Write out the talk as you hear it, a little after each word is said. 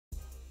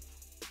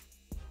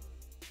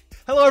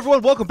Hello,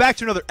 everyone. Welcome back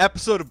to another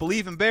episode of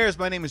Believe in Bears.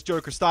 My name is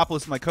Joey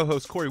Christopoulos, my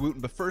co-host Corey Wooten.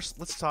 But first,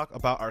 let's talk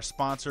about our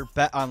sponsor,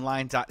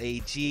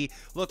 BetOnline.ag.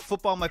 Look,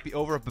 football might be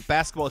over, but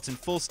basketball, it's in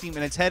full steam,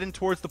 and it's heading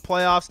towards the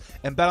playoffs.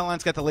 And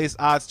BetOnline's got the latest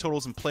odds,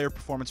 totals, and player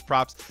performance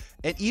props,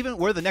 and even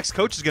where the next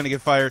coach is going to get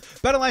fired.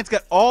 BetOnline's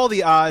got all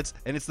the odds,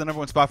 and it's the number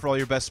one spot for all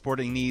your best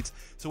sporting needs.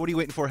 So what are you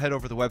waiting for? Head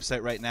over to the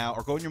website right now,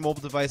 or go on your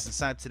mobile device and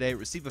sign up today.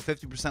 Receive a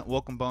 50%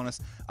 welcome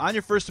bonus on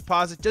your first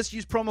deposit. Just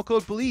use promo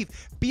code BELIEVE,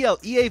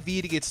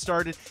 BLEAV, to get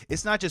started.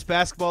 It's not just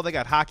basketball. They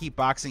got hockey,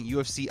 boxing,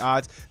 UFC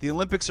odds. The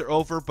Olympics are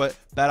over, but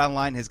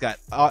BetOnline has got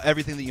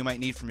everything that you might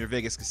need from your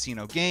Vegas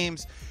casino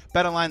games.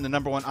 BetOnline, the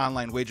number one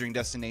online wagering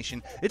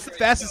destination. It's the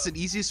fastest and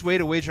easiest way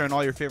to wager on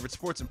all your favorite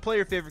sports and play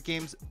your favorite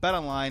games.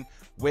 BetOnline,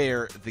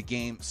 where the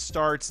game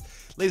starts.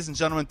 Ladies and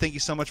gentlemen, thank you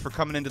so much for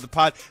coming into the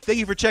pod. Thank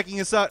you for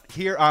checking us out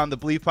here on the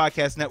Believe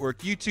Podcast Network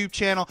YouTube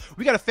channel.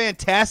 We got a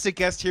fantastic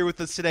guest here with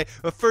us today.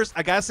 But first,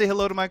 I got to say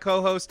hello to my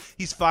co-host.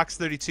 He's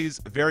Fox32's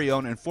very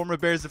own and former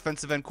Bears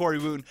defensive end, Corey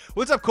Wooten.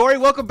 What's up, Corey?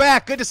 Welcome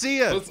back. Good to see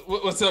you.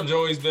 What's up,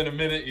 Joey? It's been a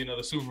minute. You know,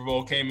 the Super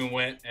Bowl came and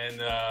went,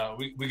 and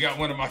we got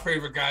one of my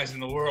favorite guys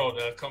in the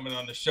world coming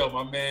on the show,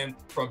 my man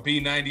from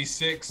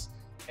B96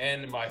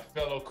 and my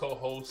fellow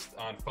co-host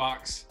on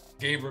Fox,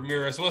 Gabe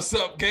Ramirez. What's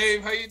up,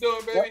 Gabe? How you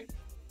doing, baby?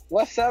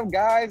 What's up,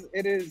 guys?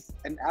 It is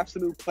an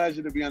absolute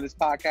pleasure to be on this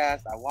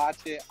podcast. I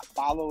watch it, I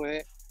follow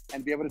it,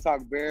 and be able to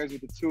talk Bears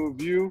with the two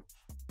of you.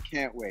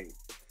 Can't wait.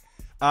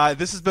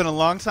 This has been a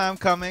long time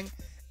coming,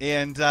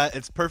 and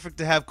it's perfect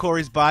to have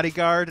Corey's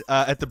bodyguard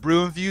at the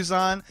Bruin Views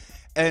on.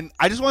 And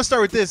I just want to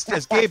start with this,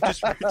 as Gabe,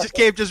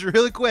 just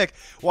really quick.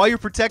 While you're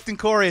protecting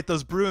Corey at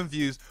those Bruin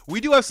Views,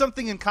 we do have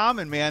something in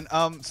common, man.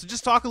 So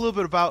just talk a little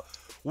bit about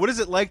what is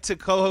it like to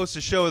co-host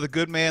a show with a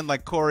good man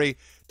like Corey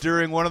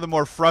during one of the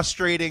more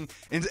frustrating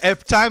and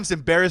at times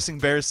embarrassing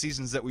Bears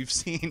seasons that we've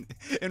seen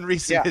in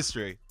recent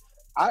history.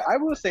 I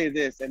will say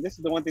this, and this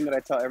is the one thing that I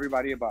tell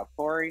everybody about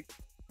Corey,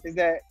 is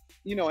that,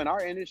 you know, in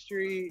our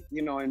industry,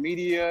 you know, in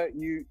media,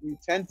 you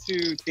tend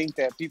to think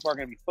that people are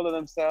going to be full of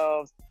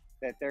themselves,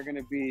 that they're going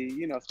to be,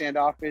 you know,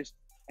 standoffish.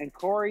 And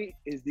Corey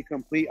is the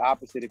complete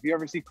opposite. If you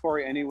ever see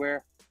Corey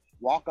anywhere,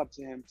 walk up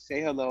to him,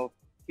 say hello.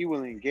 He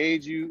will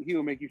engage you. He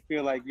will make you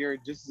feel like you're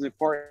just as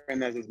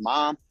important as his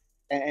mom.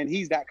 And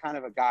he's that kind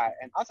of a guy.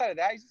 And outside of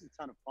that, he's just a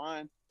ton of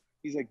fun.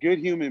 He's a good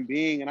human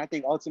being. And I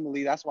think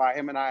ultimately that's why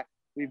him and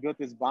we built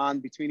this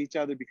bond between each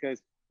other,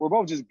 because we're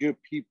both just good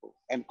people.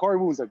 And Corey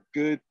Wooten's a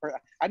good person.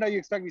 I know you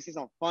expect me to say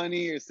something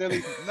funny or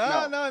silly. No.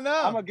 I'm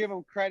going to give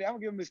him credit. I'm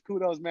going to give him his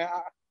kudos, man.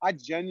 I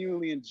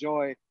genuinely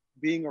enjoy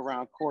being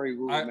around Corey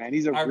Wooten, man.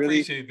 He's a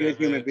really good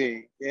human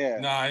being. Yeah.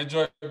 No, I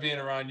enjoy being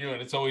around you,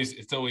 and it's always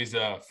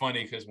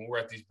funny because when we're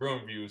at these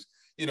Bruin Views,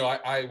 you know,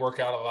 I work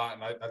out a lot,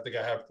 and I think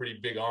I have pretty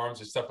big arms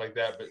and stuff like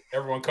that. But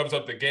everyone comes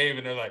up to Gabe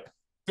and they're like,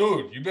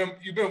 "Dude, you've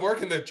been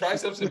working the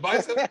triceps and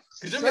biceps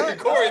because you're making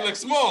Corey look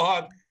small,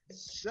 huh?"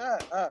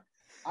 Shut up.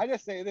 I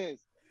just say this: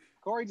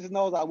 Corey just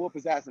knows I whoop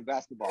his ass in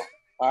basketball.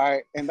 All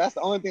right, and that's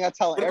the only thing I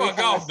tell him. What about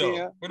golf,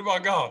 though? What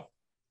about golf?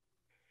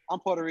 I'm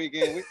Puerto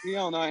Rican. We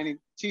don't know any.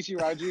 Chichi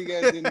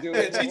Rodriguez didn't do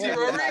it. Chichi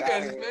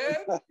Rodriguez,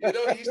 man. You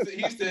know, he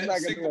used to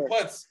stick the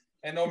putts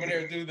and over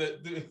there do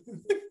the.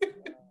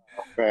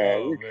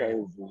 Man, you're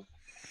crazy.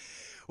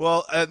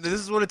 Well, this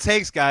is what it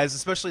takes, guys,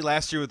 especially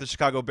last year with the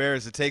Chicago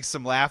Bears. It takes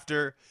some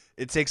laughter.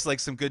 It takes, like,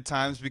 some good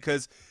times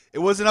because it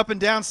was an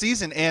up-and-down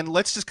season. And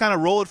let's just kind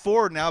of roll it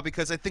forward now,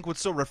 because I think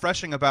what's so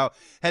refreshing about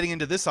heading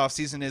into this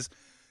offseason is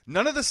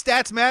none of the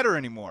stats matter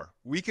anymore.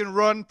 We can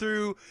run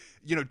through,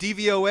 you know,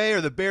 DVOA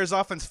or the Bears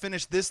offense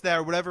finished this, that,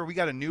 or whatever. We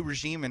got a new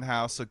regime in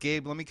house. So,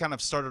 Gabe, let me kind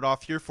of start it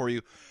off here for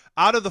you.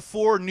 Out of the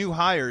 4 new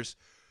hires,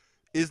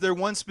 is there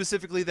one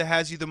specifically that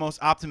has you the most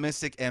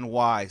optimistic, and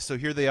why? So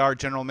here they are: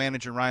 General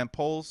Manager Ryan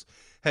Poles,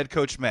 Head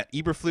Coach Matt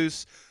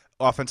Eberflus,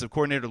 Offensive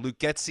Coordinator Luke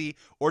Getsy,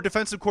 or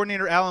Defensive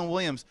Coordinator Alan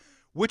Williams.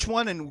 Which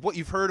one, and what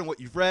you've heard and what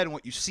you've read and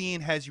what you've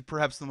seen, has you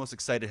perhaps the most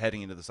excited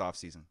heading into this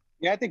offseason?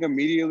 Yeah, I think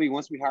immediately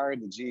once we hired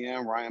the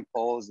GM, Ryan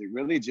Poles, it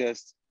really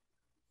just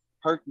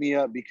perked me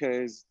up,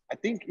 because I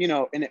think, you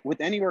know, with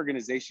any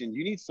organization,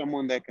 you need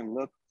someone that can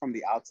look from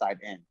the outside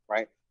in,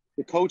 right?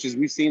 The coaches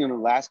we've seen in the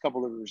last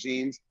couple of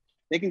regimes,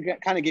 they can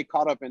kind of get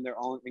caught up in their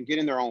own and get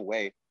in their own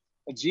way.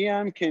 A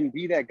GM can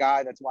be that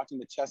guy that's watching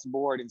the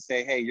chessboard and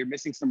say, hey, you're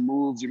missing some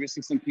moves, you're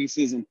missing some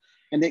pieces.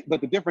 But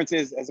the difference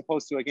is, as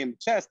opposed to a game of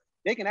chess,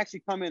 they can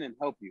actually come in and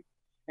help you.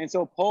 And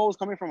so Poles,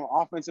 coming from an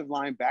offensive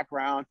line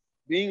background,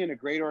 being in a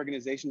great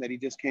organization that he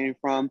just came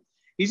from,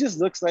 he just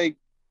looks like,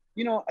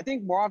 you know, I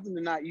think more often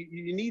than not,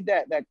 you need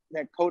that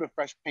coat of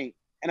fresh paint.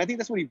 And I think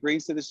that's what he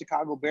brings to the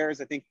Chicago Bears.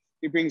 I think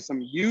he brings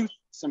some youth,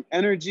 some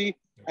energy.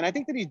 And I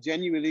think that he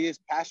genuinely is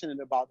passionate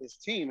about this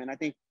team. And I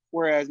think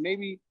whereas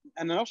maybe,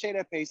 and no shade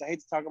at Pace, I hate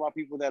to talk about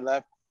people that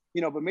left,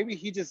 you know, but maybe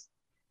he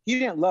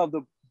didn't love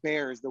the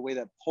Bears the way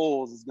that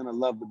Poles is going to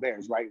love the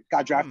Bears, right?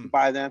 Got drafted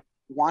by them,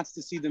 wants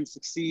to see them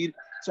succeed.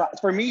 So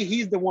for me,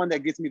 he's the one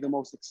that gets me the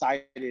most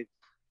excited.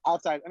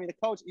 Outside, I mean, the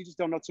coach, you just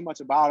don't know too much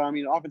about him. I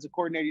mean, the offensive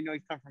coordinator, you know,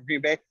 he's come from Green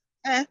Bay.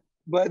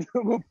 But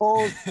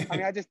Poles, I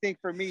mean, I just think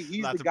for me,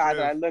 he's the guy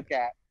that I look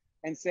at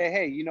and say,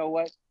 hey, you know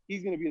what?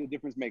 He's going to be the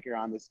difference maker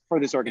on this for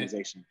this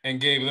organization. And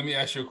Gabe, let me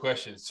ask you a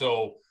question.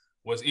 So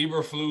was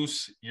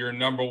Eberflus your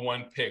number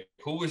one pick?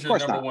 Who was your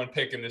number one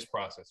pick in this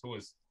process? Who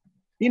was?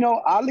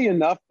 Oddly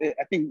enough, I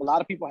think a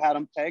lot of people had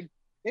him pegged.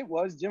 It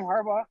was Jim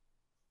Harbaugh.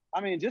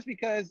 I mean, just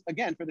because,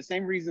 again, for the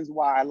same reasons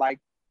why I like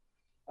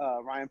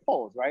Ryan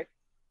Poles, right?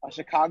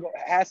 Chicago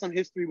has some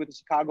history with the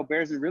Chicago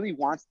Bears and really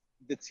wants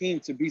the team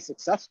to be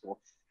successful.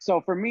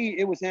 So for me,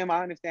 it was him.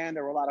 I understand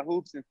there were a lot of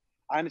hoops, and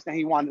I understand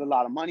he wanted a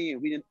lot of money,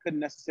 and we couldn't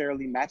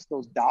necessarily match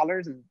those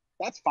dollars, and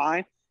that's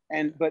fine.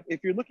 But if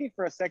you're looking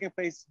for a second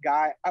place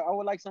guy, I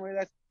would like somebody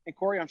that's, and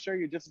Corey, I'm sure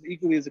you're just as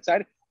equally as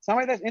excited,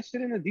 somebody that's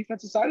interested in the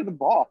defensive side of the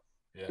ball.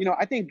 Yeah.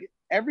 I think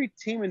every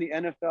team in the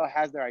NFL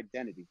has their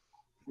identity,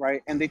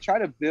 right? And they try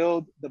to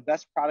build the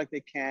best product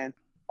they can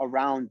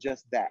around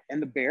just that.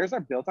 And the Bears are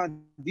built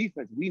on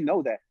defense. We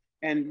know that.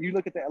 And you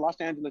look at the Los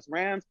Angeles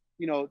Rams,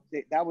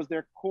 that was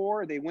their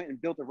core. They went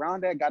and built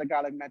around that, got a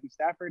guy like Matthew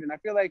Stafford. And I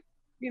feel like,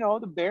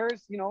 the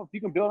Bears, if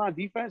you can build on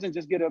defense and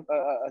just get a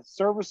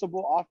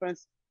serviceable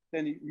offense,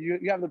 then you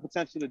have the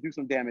potential to do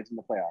some damage in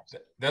the playoffs.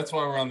 That's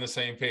why we're on the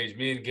same page.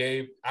 Me and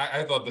Gabe,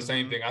 I thought the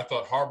same thing. I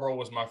thought Harbaugh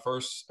was my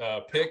first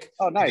pick.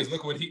 Oh, nice. Because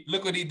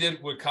look what he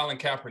did with Colin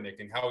Kaepernick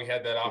and how he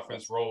had that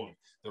offense rolling,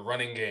 the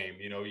running game.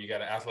 You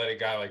got an athletic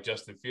guy like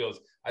Justin Fields.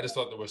 I just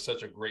thought there was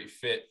such a great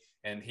fit.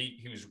 And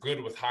he was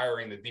good with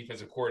hiring the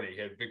defensive coordinator.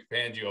 He had Vic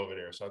Fangio over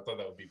there. So I thought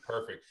that would be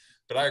perfect.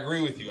 But I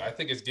agree with you. I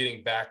think it's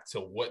getting back to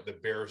what the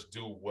Bears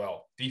do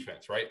well.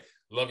 Defense, right?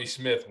 Lovie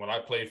Smith, when I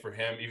played for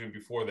him, even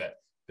before that,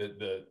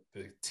 the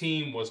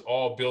team was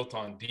all built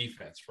on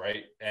defense,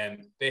 right?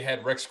 And they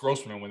had Rex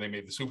Grossman when they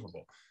made the Super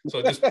Bowl.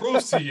 So this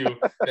proves to you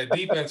that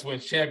defense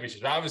wins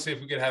championships. Obviously,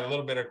 if we could have a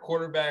little better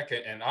quarterback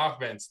and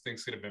offense,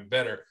 things could have been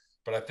better.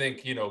 But I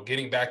think,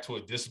 getting back to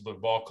a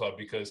disciplined ball club,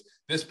 because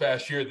this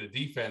past year, the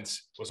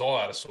defense was all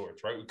out of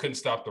sorts, right? We couldn't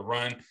stop the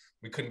run.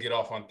 We couldn't get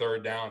off on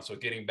third down. So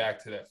getting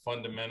back to that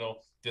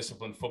fundamental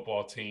disciplined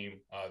football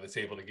team that's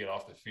able to get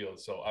off the field.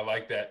 So I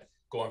like that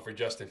going for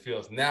Justin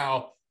Fields.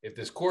 Now, if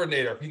this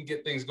coordinator, if he can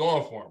get things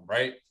going for him,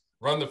 right?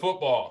 Run the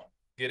football,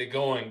 get it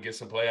going, get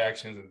some play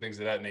actions and things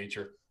of that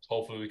nature.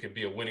 Hopefully we could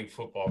be a winning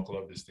football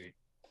club this team.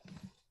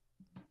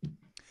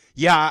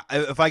 Yeah,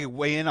 if I could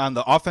weigh in on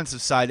the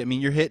offensive side, I mean,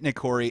 you're hitting it,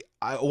 Corey.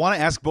 I want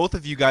to ask both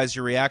of you guys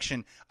your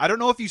reaction. I don't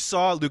know if you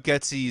saw Luke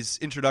Getsy's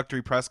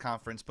introductory press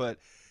conference, but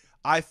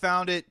I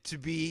found it to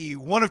be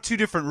one of two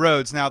different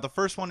roads. Now, the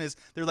first one is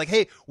they're like,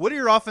 hey, what are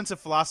your offensive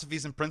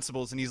philosophies and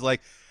principles? And he's like,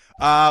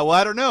 well,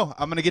 I don't know.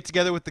 I'm going to get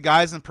together with the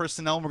guys and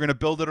personnel, and we're going to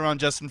build it around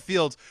Justin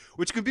Fields,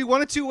 which could be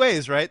one of two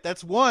ways, right?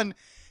 That's one,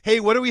 hey,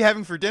 what are we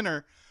having for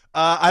dinner?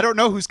 I don't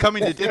know who's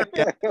coming to dinner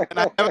yet, and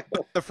I haven't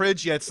put the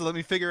fridge yet, so let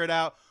me figure it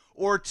out.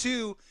 Or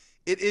two,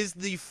 it is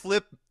the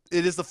flip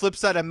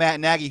side of Matt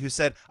Nagy, who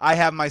said, I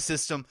have my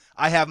system,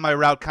 I have my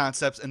route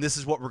concepts, and this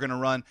is what we're going to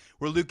run,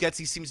 where Luke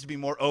Getsy seems to be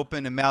more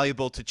open and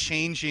malleable to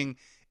changing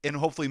and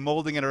hopefully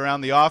molding it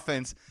around the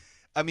offense.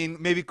 I mean,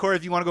 maybe, Corey,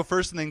 if you want to go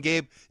first, and then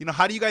Gabe,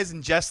 how do you guys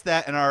ingest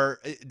that, and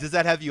does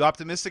that have you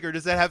optimistic, or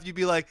does that have you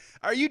be like,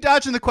 are you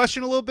dodging the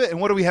question a little bit,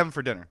 and what are we having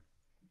for dinner?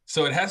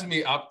 So it has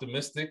me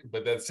optimistic,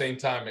 but at the same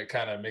time, it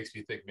kind of makes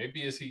me think,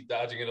 maybe is he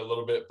dodging it a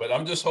little bit? But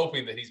I'm just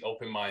hoping that he's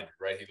open-minded,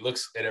 right? He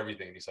looks at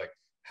everything. And he's like,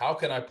 how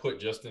can I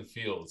put Justin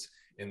Fields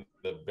in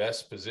the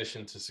best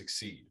position to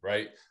succeed,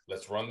 right?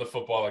 Let's run the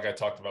football like I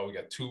talked about. We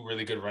got two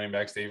really good running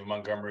backs, David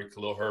Montgomery,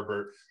 Khalil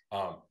Herbert.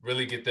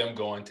 Really get them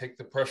going, take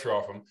the pressure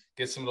off them,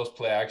 get some of those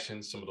play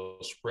actions, some of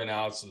those sprint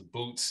outs, the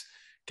boots,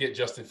 get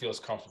Justin Fields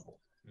comfortable.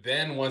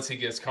 Then once he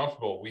gets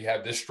comfortable, we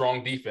have this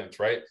strong defense,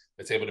 right?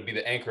 That's able to be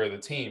the anchor of the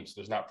team. So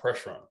there's not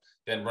pressure on him.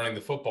 Then running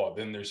the football,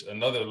 then there's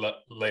another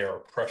layer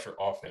of pressure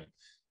off him.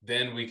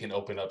 Then we can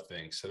open up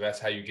things. So that's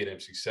how you get him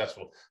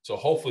successful. So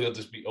hopefully he'll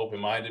just be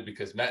open-minded,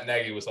 because Matt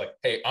Nagy was like,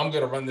 hey, I'm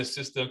going to run this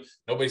system.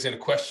 Nobody's going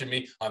to question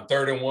me. On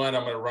 3rd and 1,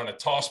 I'm going to run a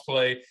toss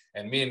play.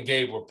 And me and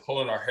Gabe were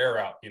pulling our hair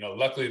out.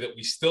 Luckily that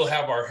we still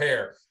have our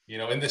hair,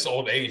 in this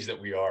old age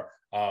that we are.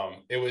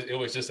 It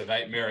was just a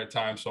nightmare at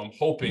times. So I'm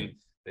hoping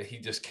that he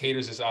just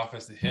caters his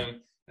offense to him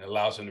and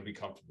allows him to be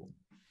comfortable.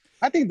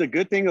 I think the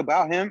good thing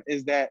about him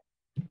is that,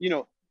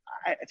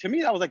 to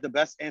me, that was like the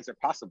best answer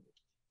possible,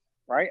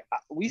 right?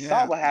 We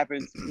saw what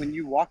happens when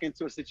you walk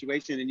into a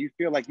situation and you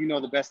feel like you know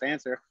the best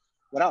answer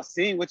without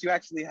seeing what you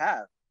actually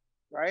have,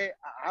 right?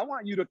 I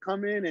want you to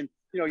come in and,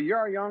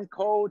 you're a young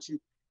coach,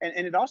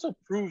 and it also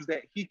proves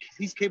that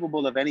he's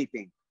capable of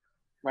anything,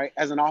 right?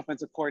 As an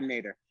offensive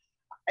coordinator.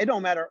 It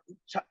don't matter.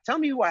 Tell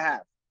me who I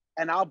have,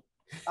 and I'll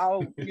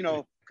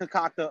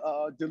concoct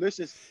a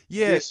delicious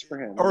dish for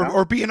him.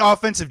 Or be an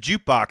offensive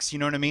jukebox, you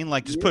know what I mean?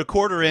 Like, just put a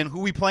quarter in, who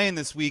we playing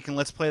this week, and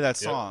let's play that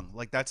song.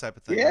 Like that type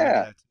of thing.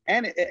 Yeah.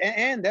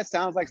 And that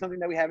sounds like something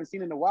that we haven't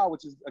seen in a while,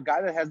 which is a guy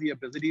that has the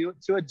ability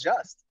to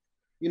adjust.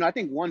 I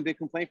think one big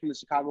complaint from the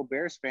Chicago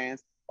Bears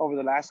fans over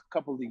the last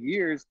couple of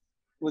years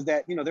was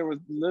that, there was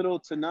little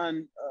to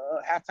none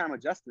halftime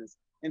adjustments.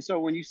 And so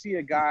when you see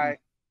a guy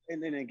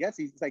and then it gets,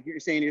 it's like you're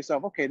saying to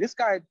yourself, okay, this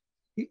guy,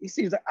 he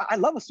seems like, I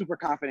love a super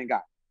confident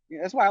guy.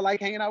 That's why I like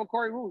hanging out with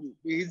Corey Wooten.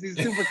 He's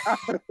super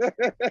confident.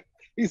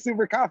 He's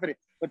super confident.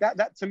 But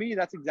that to me,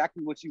 that's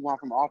exactly what you want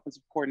from an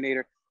offensive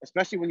coordinator,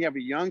 especially when you have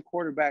a young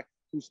quarterback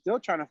who's still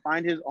trying to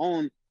find his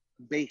own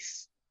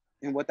base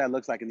and what that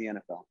looks like in the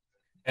NFL.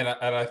 And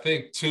I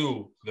think,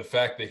 too, the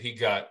fact that he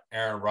got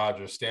Aaron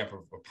Rodgers' stamp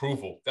of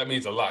approval, that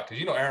means a lot.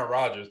 Because, Aaron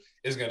Rodgers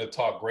is going to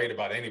talk great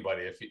about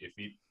anybody if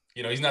he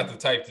he's not the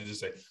type to just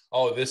say,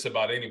 oh, this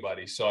about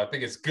anybody. So I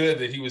think it's good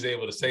that he was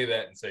able to say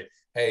that and say,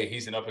 hey,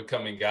 he's an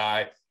up-and-coming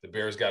guy. The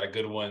Bears got a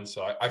good one.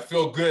 So I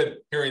feel good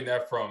hearing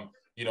that from,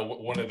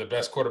 one of the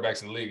best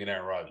quarterbacks in the league in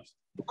Aaron Rodgers.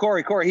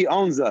 Corey, he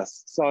owns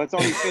us. So it's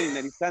only fitting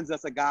that he sends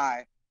us a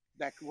guy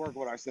that could work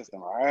with our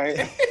system, all right?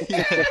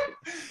 Yeah.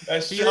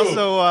 That's he true.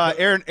 also,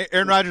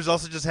 Aaron Rodgers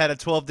also just had a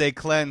 12-day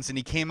cleanse, and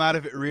he came out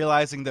of it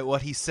realizing that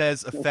what he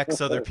says affects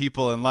other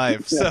people in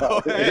life.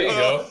 So there you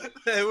go.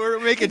 We're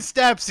making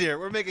steps here.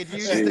 We're making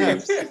huge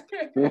steps.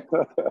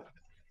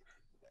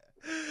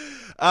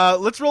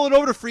 Let's roll it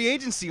over to free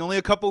agency. Only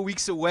a couple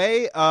weeks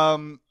away,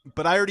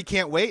 but I already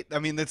can't wait. I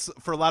mean, that's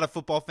for a lot of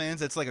football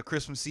fans. It's like a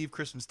Christmas Eve,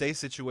 Christmas Day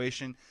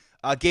situation.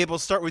 Gabe, I'll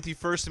start with you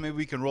first, and maybe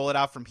we can roll it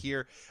out from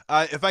here.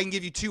 If I can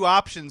give you two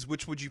options,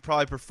 which would you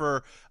probably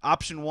prefer?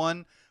 Option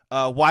one,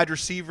 wide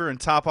receiver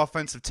and top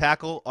offensive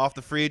tackle off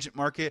the free agent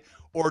market,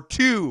 or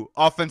two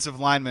offensive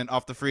linemen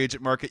off the free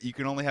agent market. You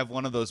can only have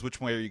one of those. Which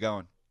way are you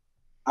going?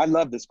 I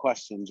love this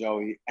question,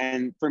 Joey.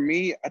 And for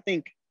me, I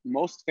think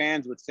most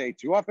fans would say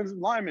two offensive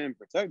linemen,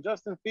 protect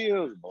Justin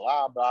Fields,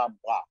 blah, blah,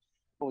 blah.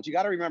 But what you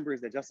got to remember is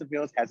that Justin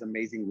Fields has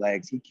amazing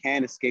legs. He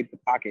can escape the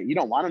pocket. You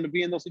don't want him to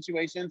be in those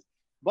situations,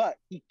 but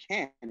he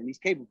can, and he's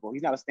capable.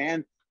 He's not a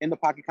stand in the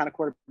pocket kind of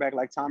quarterback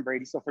like Tom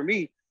Brady. So for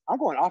me, I'm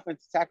going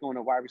offensive tackle and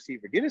a wide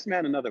receiver. Give this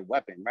man another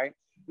weapon, right?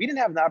 We didn't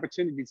have the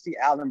opportunity to see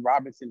Allen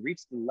Robinson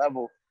reach the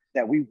level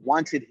that we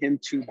wanted him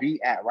to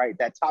be at, right?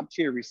 That top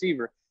tier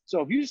receiver. So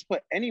if you just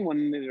put anyone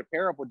in the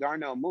pair up with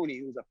Darnell Mooney,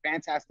 who's a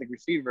fantastic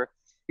receiver,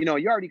 you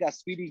already got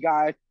speedy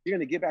guys. You're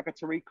going to get back a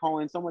Tariq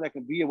Cohen, someone that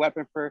can be a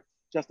weapon for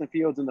Justin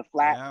Fields in the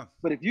flat. Yeah.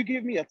 But if you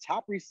give me a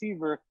top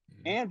receiver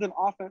and a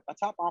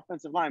top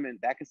offensive lineman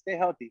that can stay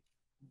healthy,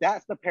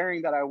 that's the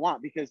pairing that I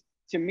want. Because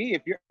to me,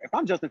 if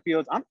I'm Justin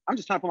Fields, I'm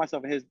just trying to put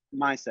myself in his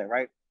mindset,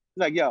 right?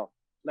 He's like, yo,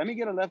 let me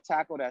get a left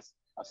tackle that's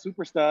a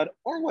super stud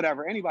or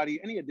whatever, any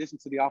addition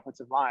to the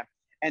offensive line,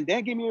 and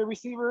then give me a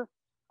receiver.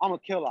 I'm going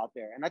to kill out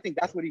there. And I think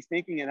that's what he's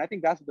thinking. And I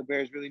think that's what the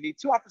Bears really need.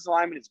 Two offensive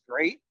linemen is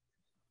great.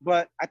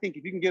 But I think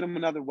if you can get him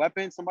another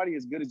weapon, somebody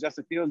as good as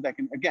Justin Fields that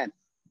can, again,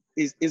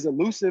 is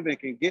elusive and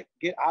can get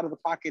out of the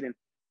pocket and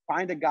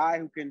find a guy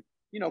who can,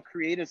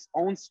 create his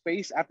own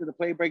space after the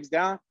play breaks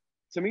down.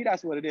 To me,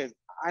 that's what it is.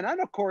 And I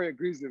know Corey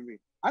agrees with me.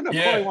 I know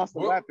Corey wants the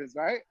weapons,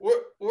 right?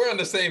 We're on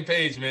the same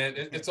page, man.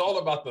 It's all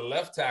about the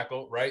left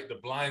tackle, right? The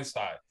blind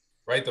side,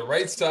 right? The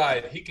right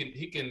side, he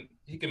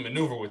can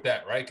maneuver with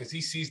that, right? Because he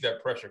sees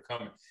that pressure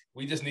coming.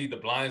 We just need the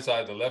blind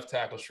side, the left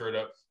tackle shirt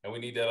up, and we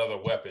need that other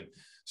weapon.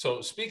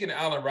 So speaking of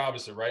Allen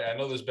Robinson, right, I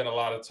know there's been a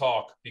lot of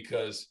talk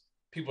because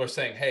people are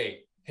saying,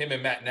 hey, him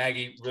and Matt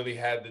Nagy really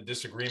had the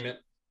disagreement.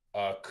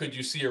 Could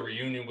you see a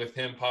reunion with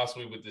him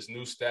possibly with this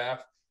new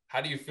staff?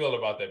 How do you feel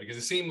about that? Because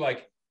it seemed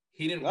like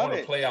he didn't want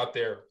to play out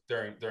there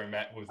during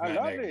Matt Nagy. I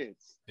love it.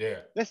 Yeah.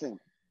 Listen,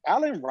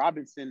 Allen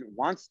Robinson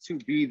wants to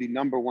be the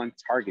number one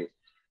target.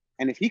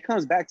 And if he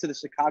comes back to the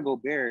Chicago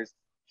Bears,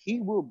 he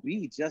will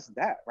be just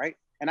that, right?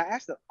 And I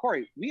asked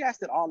Corey, we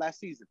asked it all last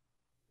season.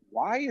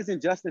 Why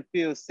isn't Justin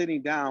Fields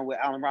sitting down with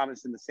Allen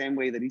Robinson the same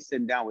way that he's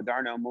sitting down with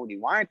Darnell Mooney?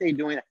 Why aren't they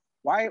doing that?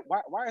 Why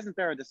isn't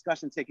there a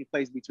discussion taking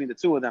place between the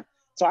two of them?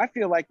 So I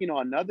feel like,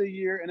 another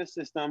year in a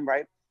system,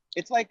 right?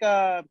 It's like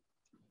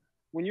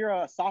when you're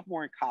a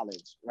sophomore in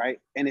college, right?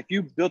 And if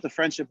you built a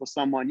friendship with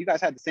someone, you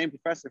guys had the same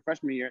professor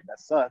freshman year, that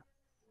sucked.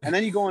 And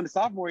then you go into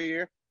sophomore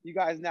year, you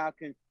guys now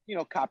can,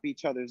 copy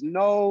each other's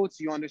notes.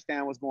 You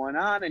understand what's going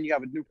on, and you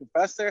have a new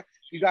professor.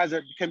 You guys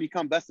can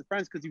become best of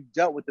friends because you've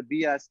dealt with the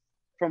BS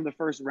from the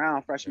first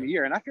round freshman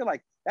year. And I feel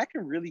like that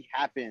can really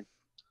happen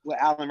with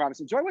Allen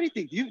Robinson. Joy, what do you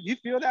think? Do you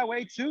feel that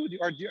way too?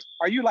 Or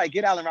are you like,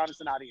 get Allen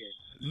Robinson out of here?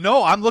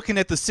 No, I'm looking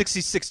at the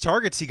 66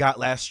 targets he got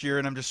last year,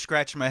 and I'm just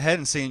scratching my head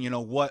and saying,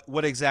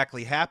 what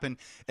exactly happened?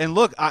 And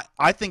look,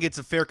 I think it's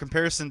a fair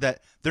comparison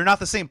that they're not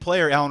the same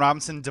player, Allen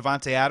Robinson and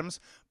Devontae Adams,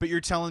 but you're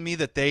telling me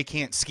that they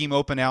can't scheme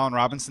open Allen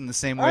Robinson the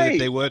same way that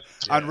they would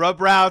on rub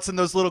routes and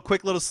those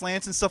quick little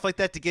slants and stuff like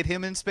that to get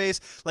him in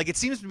space. Like, it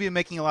seems to be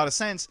making a lot of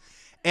sense.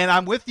 And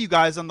I'm with you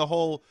guys on the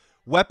whole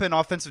weapon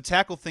offensive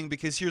tackle thing,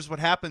 because here's what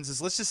happens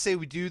is, let's just say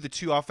we do the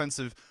two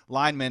offensive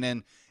linemen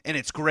and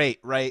it's great,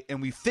 right?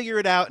 And we figure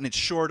it out and it's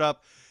shored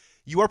up.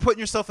 You are putting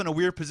yourself in a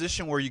weird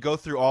position where you go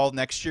through all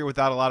next year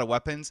without a lot of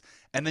weapons,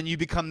 and then you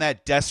become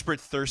that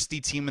desperate,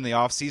 thirsty team in the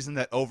offseason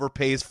that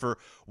overpays for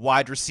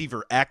wide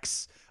receiver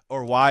X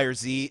or Y or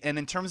Z. And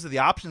in terms of the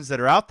options that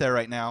are out there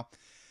right now,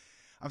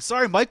 I'm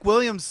sorry, Mike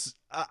Williams,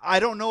 I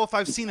don't know if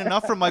I've seen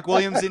enough from Mike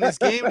Williams in his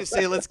game to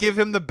say, let's give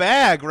him the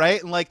bag,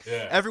 right? And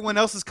everyone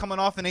else is coming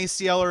off an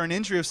ACL or an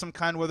injury of some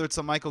kind, whether it's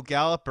a Michael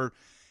Gallup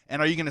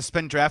and are you going to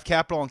spend draft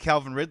capital on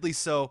Calvin Ridley?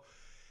 So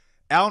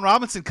Allen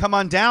Robinson, come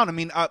on down. I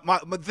mean,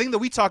 the thing that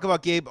we talk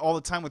about, Gabe, all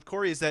the time with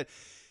Corey is that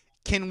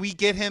can we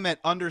get him at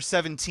under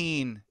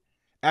 17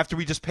 after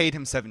we just paid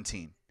him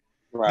 17?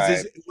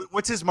 Right.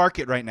 What's his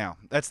market right now?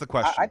 That's the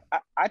question.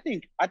 I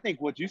think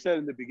what you said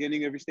in the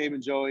beginning of your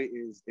statement, Joey,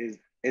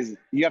 is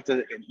you have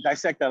to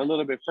dissect that a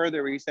little bit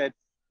further. Where you said,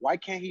 why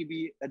can't he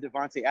be a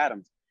Devontae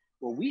Adams?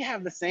 Well, we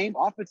have the same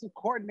offensive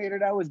coordinator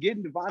that was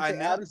getting Devontae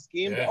Adams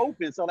schemed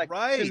open. So, like,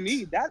 to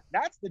me,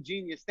 that's the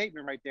genius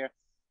statement right there.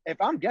 If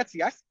I'm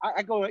Getsy,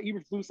 I go to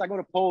Eberflus, I go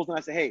to polls, and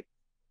I say, hey,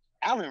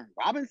 Allen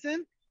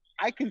Robinson,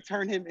 I can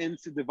turn him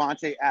into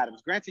Devontae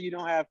Adams. Granted, you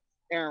don't have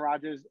Aaron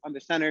Rodgers under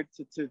center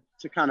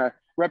to kind of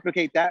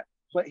replicate that,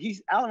 but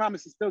Allen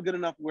Robinson is still good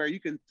enough where you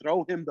can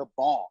throw him the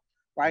ball,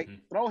 right? Mm-hmm.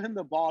 Throw him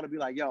the ball to be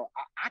like, yo,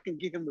 I can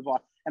give him the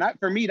ball. And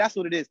for me, that's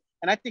what it is.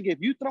 And I think if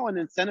you throw an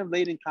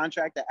incentive-laden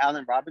contract to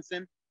Allen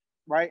Robinson,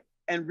 right,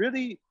 and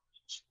really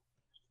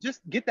just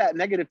get that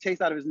negative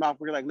taste out of his mouth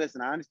where you're like,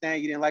 listen, I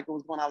understand you didn't like what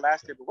was going on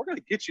last year, but we're going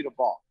to get you the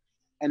ball.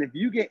 And if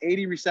you get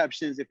 80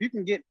 receptions, if you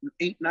can get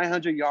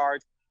 900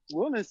 yards,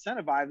 we'll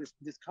incentivize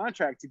this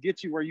contract to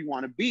get you where you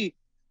want to be.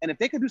 And if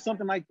they could do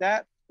something like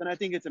that, then I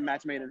think it's a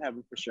match made in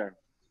heaven for sure.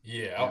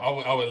 Yeah,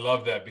 I would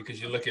love that,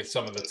 because you look at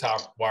some of the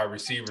top wide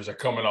receivers are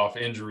coming off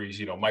injuries,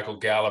 you know, Michael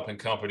Gallup and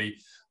company.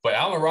 But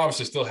Allen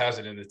Robinson still has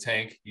it in the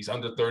tank. He's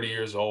under 30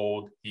 years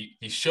old. He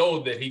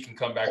showed that he can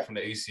come back from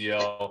the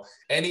ACL.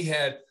 And he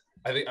had,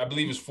 I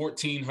believe it was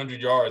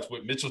 1,400 yards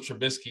with Mitchell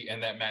Trubisky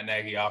and that Matt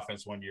Nagy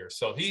offense one year.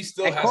 So he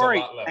still has a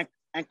lot left.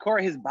 And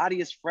Corey, his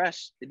body is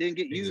fresh. It didn't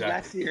get used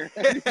last year.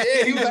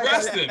 Yeah, he was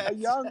resting. A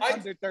young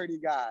under 30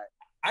 guy.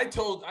 I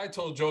told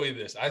Joey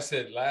this. I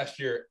said last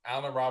year,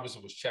 Allen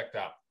Robinson was checked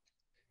out.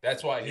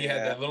 That's why he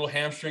had that little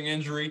hamstring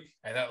injury,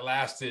 and that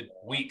lasted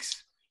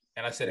weeks.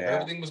 And I said, if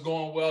everything was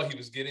going well, he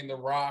was getting the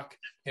rock,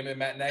 him and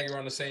Matt Nagy were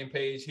on the same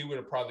page, he would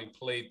have probably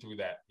played through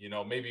that, you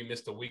know, maybe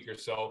missed a week or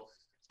so.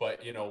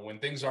 But, you know, when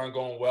things aren't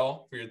going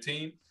well for your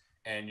team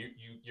and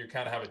you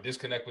kind of have a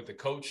disconnect with the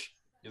coach,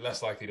 you're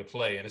less likely to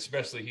play. And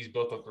especially he's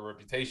built up the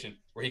reputation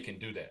where he can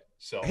do that.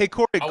 So, hey,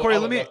 Corey,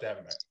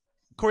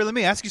 let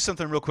me ask you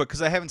something real quick,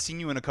 because I haven't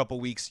seen you in a couple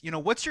weeks. You know,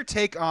 what's your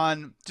take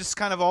on just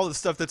kind of all the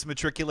stuff that's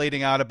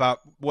matriculating out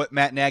about what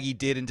Matt Nagy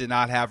did and did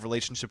not have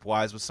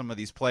relationship-wise with some of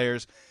these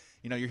players?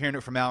 You know, you're hearing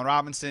it from Allen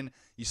Robinson.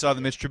 You saw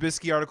the Mitch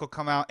Trubisky article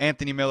come out.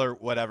 Anthony Miller,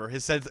 whatever,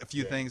 has said a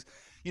few things.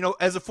 You know,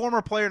 as a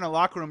former player in a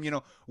locker room, you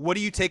know, what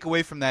do you take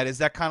away from that? Is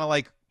that kind of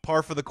like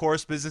par for the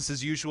course, business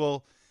as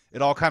usual?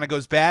 It all kind of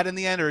goes bad in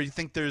the end, or you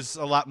think there's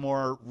a lot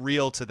more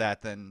real to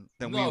that than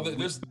we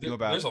knew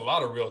about? There's a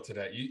lot of real to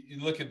that. You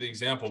look at the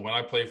example when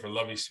I played for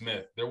Lovie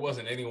Smith, there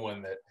wasn't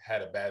anyone that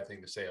had a bad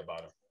thing to say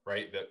about him,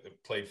 right?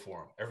 That played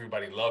for him.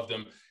 Everybody loved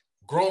him.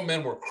 Grown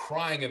men were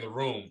crying in the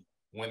room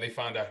when they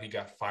found out he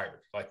got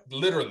fired. Like,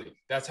 literally,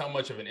 that's how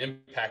much of an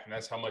impact and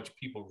that's how much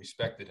people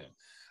respected him.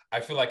 I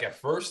feel like at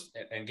first,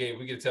 and Gabe,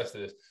 we can attest to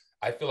this,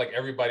 I feel like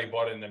everybody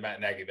bought into Matt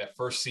Nagy that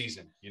first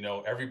season. You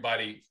know,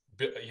 everybody,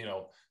 you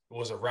know,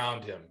 was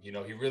around him. You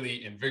know, he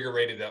really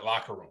invigorated that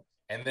locker room.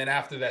 And then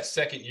after that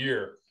second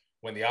year,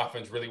 when the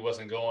offense really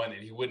wasn't going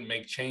and he wouldn't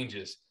make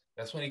changes,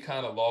 that's when he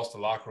kind of lost the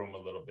locker room a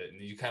little bit.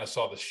 And you kind of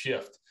saw the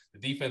shift. The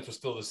defense was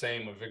still the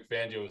same when Vic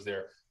Fangio was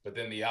there, but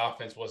then the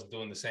offense wasn't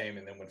doing the same.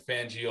 And then when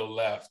Fangio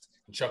left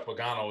and Chuck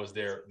Pagano was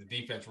there, the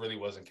defense really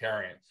wasn't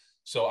carrying.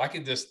 So I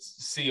could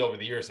just see over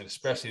the years, and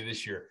especially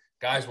this year,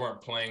 guys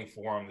weren't playing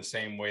for him the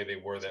same way they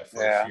were that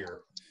first year.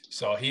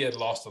 So he had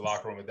lost the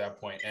locker room at that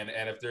point. And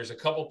if there's a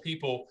couple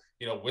people,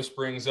 you know,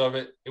 whisperings of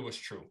it, it was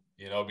true,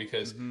 you know,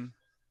 because,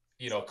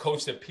 you know, a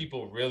coach that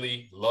people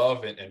really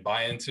love and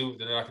buy into,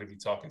 they're not going to be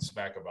talking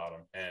smack about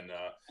him. And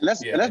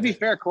let's be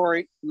fair,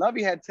 Corey.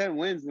 Lovey had 10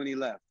 wins when he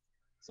left.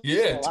 So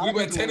we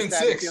went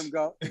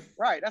 10-6.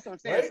 Right, that's what I'm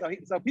saying.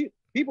 Right? So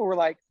people were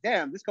like,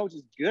 damn, this coach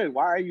is good.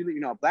 Why are you, you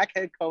know, a black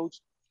head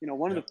coach, you know,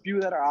 one of the few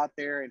that are out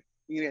there, and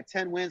you had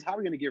 10 wins. How are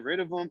we going to get rid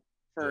of him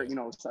for, you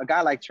know, a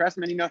guy like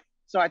Trestman, you know?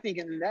 So I think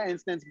in that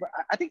instance, but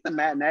I think the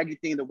Matt Nagy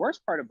thing, the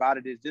worst part about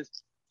it is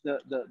just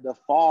the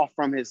fall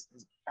from his,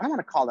 I don't want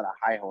to call it a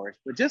high horse,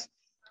 but just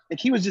like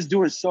he was just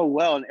doing so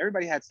well and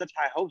everybody had such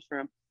high hopes for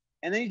him.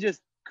 And then you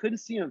just couldn't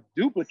see him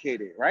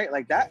duplicate it, right?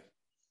 Like that,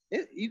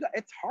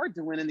 it's hard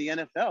to win in the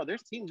NFL.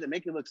 There's teams that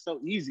make it look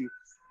so easy.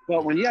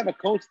 But when you have a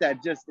coach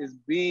that just is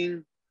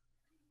being,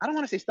 I don't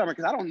want to say stubborn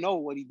because I don't know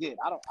what he did.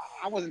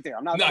 I wasn't there.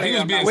 I'm not. No, he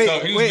was being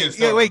stubborn.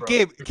 Wait,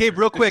 Gabe,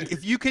 real quick.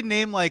 If you could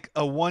name like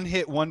a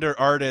one-hit wonder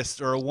artist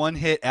or a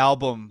one-hit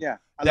album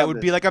that would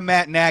be like a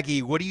Matt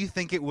Nagy, what do you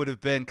think it would have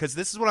been? Because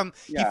this is what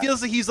he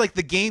feels like he's like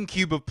the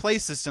GameCube of play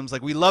systems.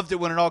 Like we loved it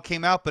when it all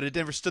came out, but it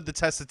never stood the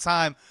test of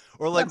time.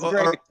 Or like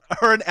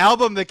or an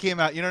album that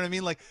came out. You know what I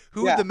mean? Like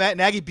who would the Matt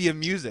Nagy be of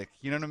music?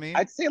 You know what I mean?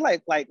 I'd say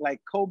like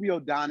Kobe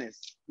O'Donis.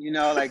 You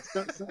know, like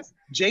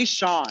Jay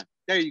Sean.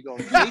 There you go.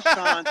 Jay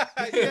Sean.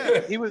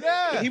 He was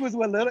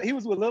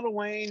with Lil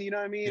Wayne, you know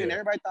what I mean? And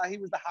everybody thought he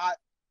was the hot.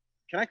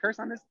 Can I curse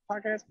on this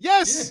podcast?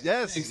 Yes.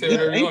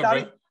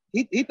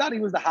 He thought he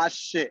was the hot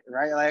shit,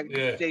 right? Like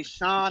Jay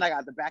Sean, I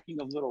got the backing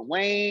of Lil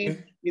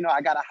Wayne, you know,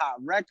 I got a hot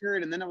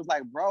record. And then it was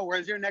like, bro,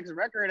 where's your next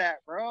record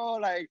at, bro?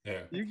 Like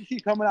you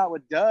keep coming out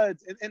with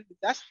duds. And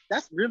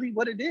that's really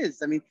what it is.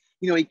 I mean,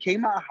 he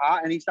came out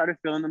hot and he started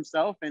feeling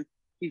himself, and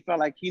he felt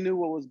like he knew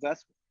what was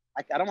best.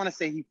 I don't want to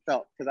say he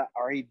felt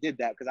or he did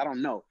that because I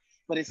don't know,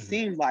 but it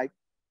seemed like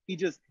he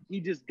just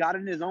got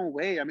in his own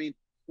way. I mean,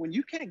 when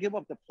you can't give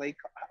up the play,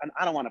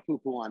 I don't want to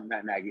poo-poo on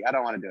Matt Nagy. I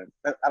don't want to do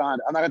it. I'm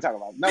not gonna talk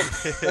about it. No,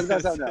 let's go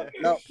something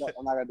else. No,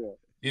 I'm not gonna do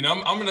it.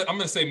 I'm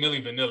gonna say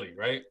Milli Vanilli,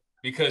 right?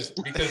 Because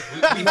we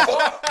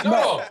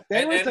thought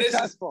they were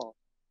successful.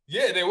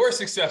 Yeah, they were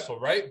successful,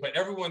 right? But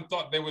everyone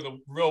thought they were the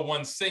real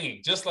ones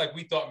singing, just like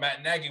we thought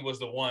Matt Nagy was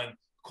the one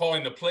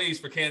calling the plays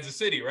for Kansas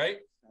City, right?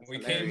 When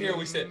we came here,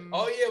 we said,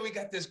 oh, yeah, we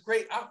got this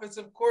great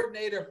offensive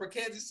coordinator for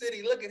Kansas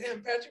City. Look at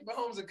him, Patrick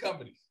Mahomes and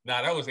company.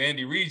 Nah, that was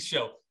Andy Reid's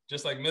show.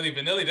 Just like Milli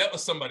Vanilli, that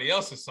was somebody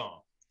else's song.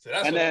 So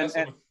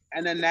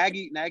and then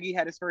Nagy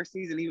had his first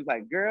season. He was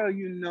like, girl,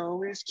 you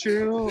know it's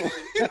true.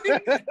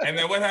 And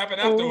then what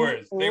happened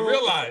afterwards? They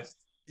realized.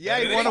 Yeah,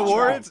 he won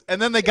awards,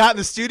 and then they got in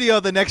the studio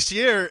the next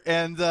year,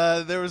 and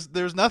there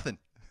was nothing.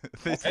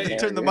 They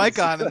turned the mic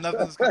on, and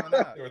nothing's coming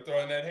out. They were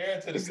throwing that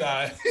hair to the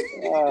side.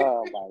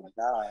 Oh, my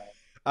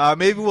God.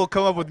 Maybe we'll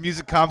come up with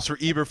music comps for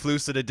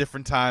Eberflus at a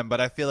different time, but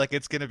I feel like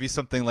it's going to be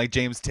something like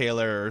James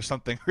Taylor or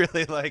something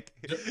really like.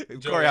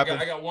 Joe,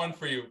 I got one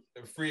for you.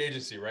 Free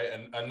agency, right?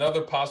 And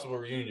another possible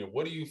reunion.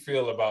 What do you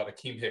feel about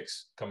Akeem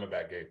Hicks coming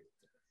back, Gabe?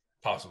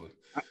 Possibly.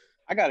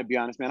 I got to be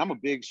honest, man. I'm a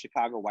big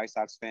Chicago White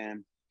Sox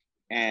fan,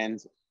 and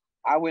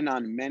I went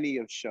on many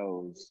of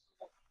shows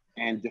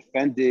and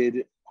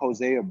defended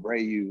Jose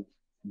Abreu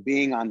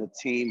being on the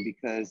team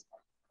because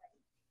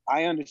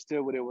I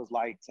understood what it was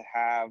like to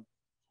have,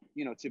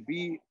 to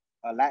be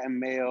a Latin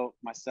male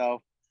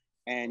myself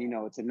and,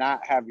 to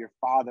not have your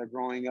father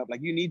growing up.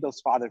 Like, you need those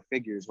father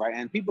figures, right?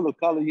 And people of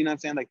color, you know what I'm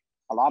saying? Like,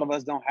 a lot of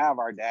us don't have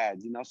our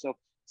dads, So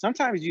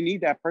sometimes you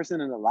need that person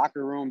in the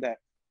locker room that,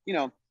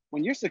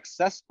 when you're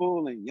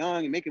successful and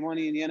young and making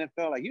money in the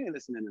NFL, like, you ain't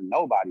listening to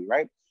nobody,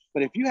 right?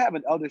 But if you have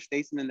an elder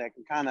statesman that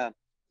can kind of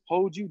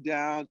hold you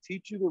down,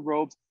 teach you the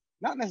ropes,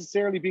 not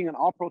necessarily being an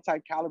all-pro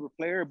type caliber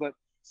player, but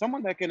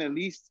someone that can at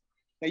least,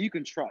 that you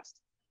can trust.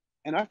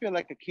 And I feel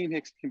like Akeem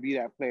Hicks can be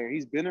that player.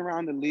 He's been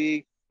around the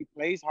league. He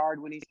plays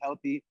hard when he's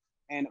healthy.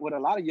 And with a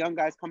lot of young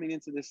guys coming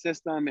into the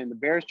system and the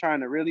Bears trying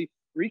to really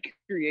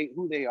recreate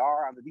who they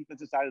are on the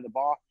defensive side of the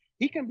ball,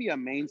 he can be a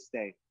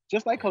mainstay,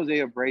 just like Jose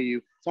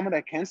Abreu, someone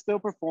that can still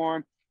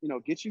perform,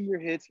 get you your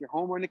hits, your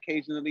home run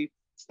occasionally,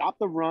 stop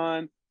the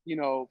run,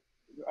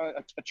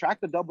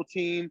 attract the double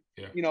team,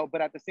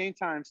 but at the same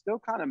time, still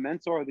kind of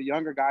mentor the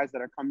younger guys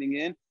that are coming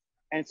in.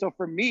 And so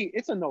for me,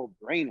 it's a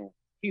no-brainer.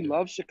 He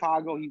loves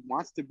Chicago. He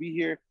wants to be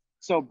here.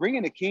 So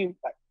bringing Akeem,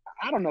 like,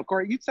 I don't know,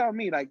 Corey, you tell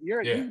me, like,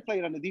 you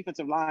played on the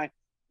defensive line.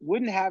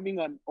 Wouldn't having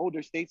an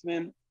older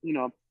statesman,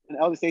 an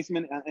elder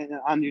statesman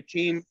on your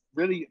team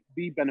really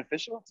be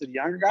beneficial to the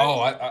younger guys?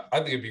 Oh, I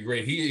think it'd be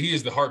great. He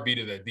is the heartbeat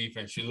of that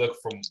defense. You look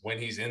from when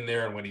he's in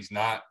there and when he's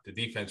not, the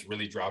defense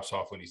really drops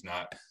off when he's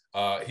not.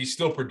 He's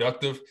still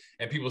productive,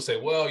 and people say,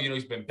 well,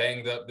 he's been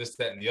banged up, this,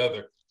 that, and the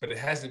other, but it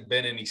hasn't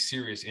been any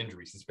serious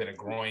injuries. It's been a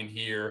groin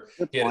here.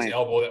 He had his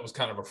elbow. That was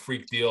kind of a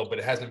freak deal, but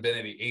it hasn't been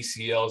any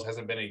ACLs,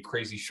 hasn't been any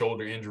crazy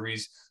shoulder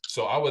injuries.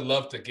 So I would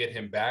love to get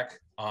him back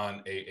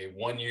on a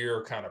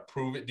 1-year kind of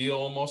prove it deal,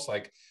 almost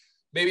like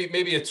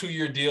maybe a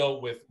 2-year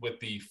deal with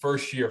the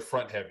first year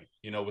front heavy,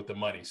 with the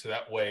money. So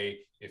that way,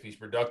 if he's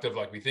productive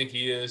like we think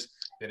he is,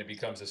 then it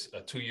becomes a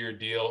 2-year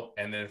deal.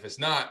 And then if it's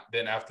not,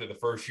 then after the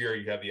first year,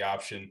 you have the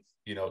option,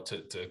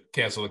 to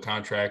cancel the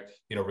contract,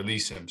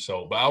 release him.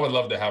 So, but I would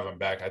love to have him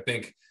back. I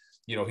think,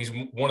 he's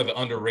one of the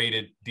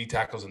underrated D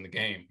tackles in the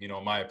game, in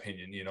my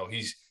opinion.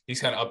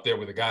 He's kind of up there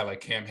with a guy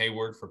like Cam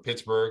Hayward for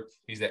Pittsburgh.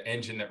 He's that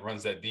engine that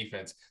runs that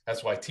defense.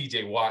 That's why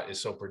TJ Watt is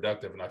so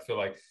productive. And I feel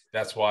like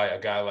that's why a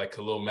guy like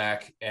Khalil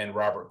Mack and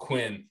Robert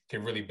Quinn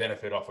can really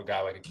benefit off a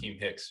guy like Akeem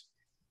Hicks.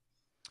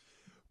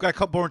 Got a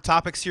couple more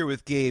topics here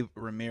with Gabe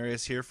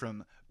Ramirez here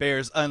from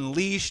Bears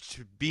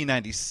Unleashed,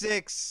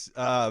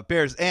 B96,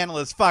 Bears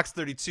Analyst,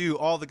 Fox32,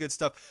 all the good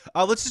stuff.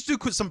 Let's just do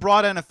some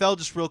broad NFL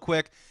just real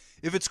quick.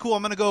 If it's cool,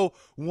 I'm going to go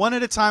one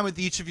at a time with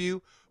each of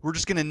you. We're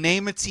just going to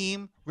name a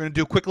team. We're going to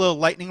do a quick little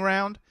lightning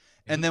round,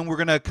 and then we're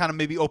going to kind of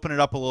maybe open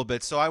it up a little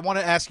bit. So I want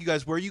to ask you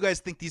guys where you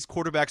guys think these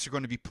quarterbacks are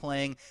going to be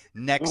playing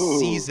next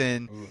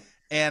season.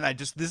 And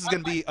this is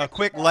going to be a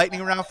quick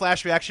lightning round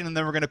flash reaction, and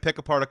then we're going to pick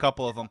apart a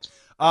couple of them.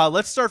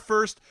 Let's start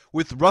first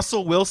with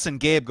Russell Wilson.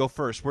 Gabe, go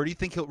first. Where do you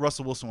think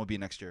Russell Wilson will be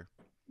next year?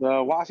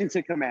 The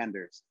Washington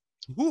Commanders.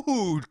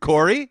 Woohoo,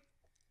 Corey?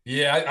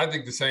 Yeah, I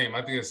think the same.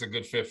 I think it's a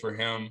good fit for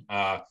him.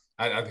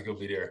 I think he'll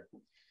be there.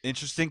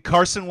 Interesting.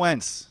 Carson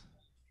Wentz.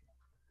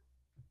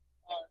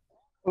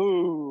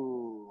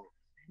 Ooh,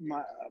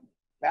 my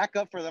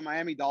backup for the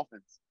Miami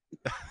Dolphins.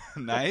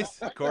 Nice.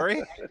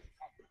 Corey?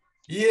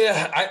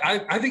 Yeah,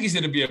 I think he's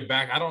going to be a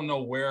back. I don't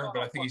know where,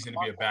 but I think he's going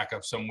to be a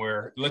backup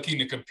somewhere, looking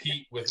to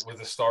compete with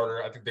a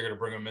starter. I think they're going to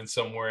bring him in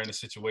somewhere in a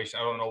situation.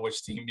 I don't know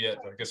which team yet,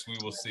 but I guess we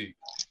will see.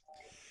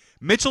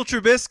 Mitchell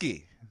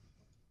Trubisky.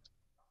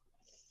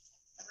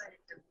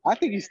 I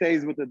think he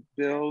stays with the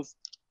Bills.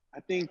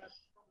 I think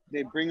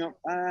they bring him.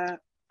 I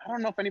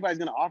don't know if anybody's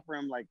going to offer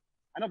him. Like,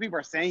 I know people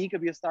are saying he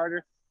could be a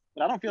starter.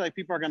 but I don't feel like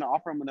people are going to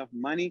offer him enough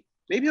money.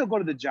 Maybe he'll go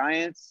to the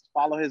Giants,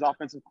 follow his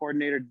offensive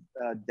coordinator,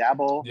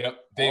 Dabo. Yep,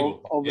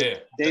 Dable.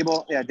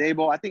 Dable. Yeah,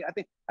 Dable. I think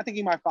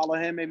he might follow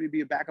him. Maybe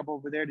be a backup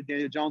over there to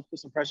Daniel Jones, put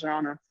some pressure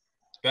on him.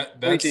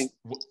 That's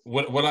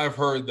what I've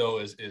heard though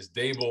is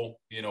Dable.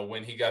 You know,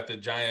 when he got the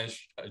Giants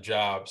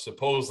job,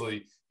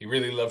 supposedly he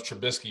really loved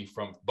Trubisky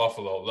from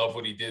Buffalo. Loved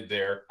what he did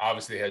there.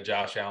 Obviously, they had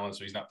Josh Allen,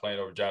 so he's not playing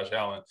over Josh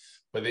Allen.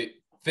 But they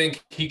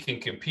think he can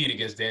compete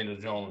against Daniel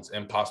Jones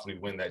and possibly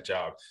win that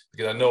job.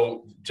 Because I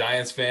know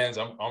Giants fans.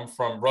 I'm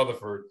from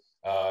Rutherford.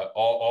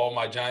 All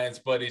my Giants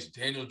buddies,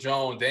 Daniel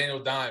Jones, Daniel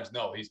Dimes.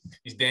 No,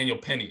 he's Daniel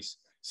Pennies.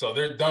 So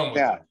they're done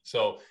with him.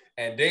 So.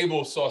 And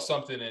Dable saw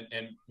something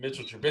in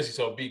Mitchell Trubisky.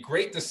 So it'd be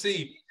great to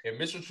see if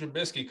Mitchell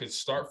Trubisky could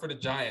start for the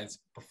Giants,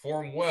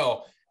 perform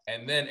well,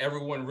 and then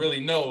everyone really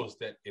knows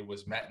that it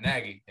was Matt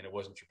Nagy and it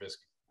wasn't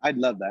Trubisky. I'd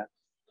love that.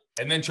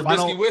 And then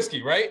Trubisky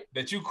whiskey, right?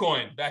 That you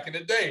coined back in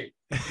the day.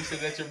 You said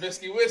that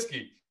Trubisky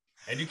whiskey.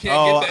 And you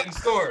can't get that in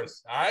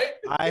stores, all right?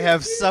 I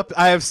have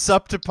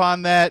supped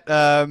upon that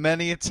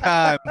many a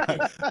time.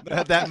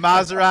 that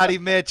Maserati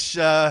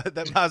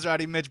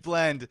Mitch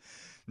blend.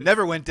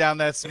 Never went down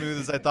that smooth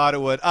as I thought it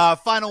would.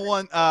 Final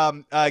one,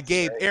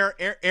 Gabe,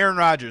 Aaron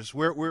Rodgers.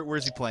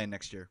 Where's he playing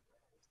next year?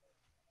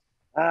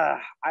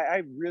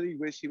 I really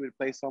wish he would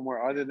play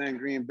somewhere other than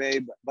Green Bay,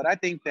 but I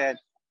think that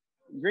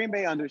Green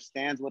Bay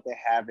understands what they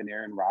have in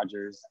Aaron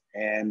Rodgers,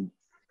 and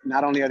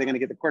not only are they going to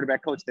get the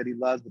quarterback coach that he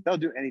loves, but they'll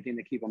do anything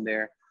to keep him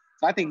there.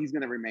 So I think he's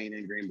going to remain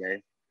in Green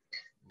Bay.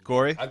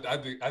 Corey? I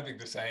think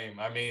the same.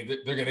 I mean,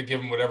 they're going to give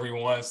him whatever he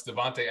wants.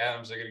 Devontae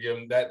Adams, they're going to give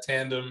him that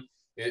tandem.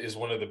 Is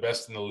one of the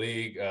best in the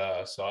league,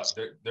 so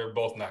they're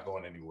both not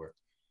going anywhere.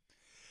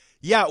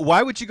 Yeah,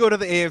 why would you go to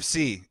the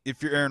AFC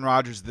if you're Aaron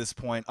Rodgers at this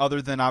point,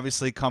 other than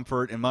obviously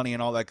comfort and money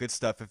and all that good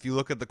stuff? If you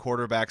look at the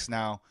quarterbacks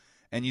now,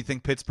 and you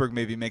think Pittsburgh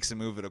maybe makes a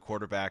move at a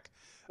quarterback,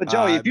 but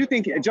Joey, if he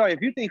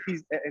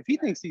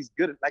thinks he's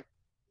good, like,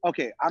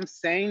 okay, I'm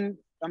saying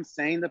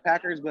the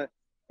Packers, but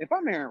if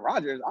I'm Aaron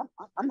Rodgers,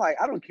 I'm like,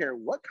 I don't care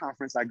what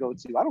conference I go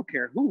to, I don't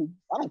care who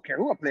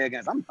I play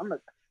against. I'm like,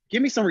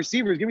 give me some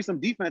receivers, give me some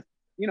defense.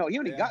 You know, he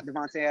only got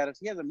Devontae Adams.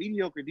 He has a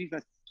mediocre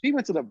defense. He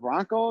went to the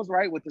Broncos,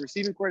 right, with the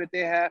receiving core that they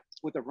have,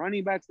 with the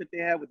running backs that they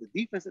have, with the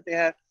defense that they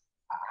have.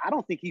 I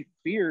don't think he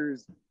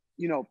fears,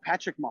 you know,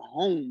 Patrick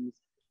Mahomes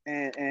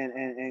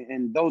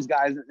and those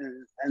guys.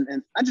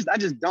 And I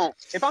just don't.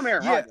 If I'm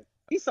Aaron Rodgers,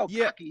 he's so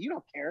cocky. You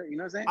don't care. You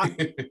know what I'm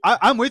saying?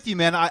 I'm with you,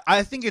 man.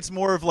 I think it's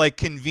more of like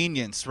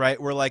convenience, right?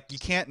 Where like you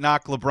can't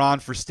knock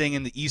LeBron for staying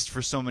in the East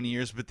for so many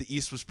years, but the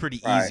East was pretty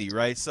easy,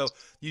 right? So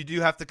you do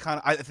have to kind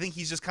of – I think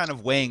he's just kind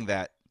of weighing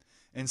that.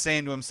 And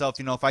saying to himself,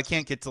 you know, if I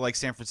can't get to like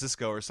San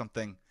Francisco or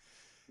something,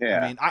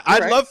 I mean,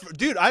 I'd love,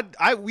 dude.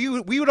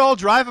 We would all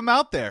drive him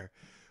out there,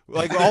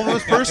 like all of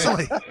us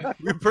personally.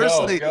 We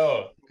personally,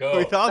 go.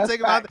 We'd all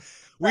take him out.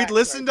 We'd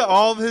listen to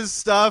all of his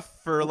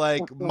stuff for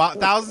like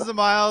thousands of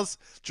miles,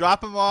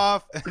 drop him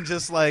off, and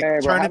just like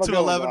turn it to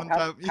 11.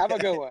 Have a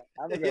good one.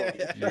 Have a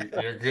good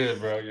one. You're good,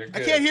 bro. You're good.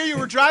 I can't hear you.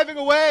 We're driving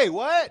away.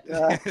 What?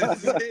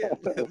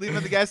 Leave him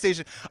at the gas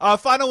station.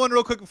 Final one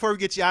real quick before we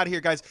get you out of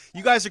here, guys.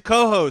 You guys are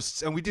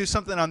co-hosts, and we do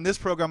something on this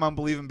program on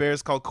Believe in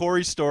Bears called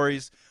Corey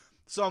Stories.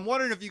 So I'm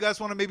wondering if you guys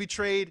want to maybe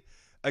trade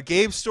a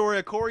Gabe story,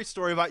 a Corey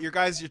story about your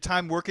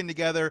time working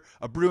together,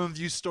 a Brew and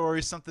View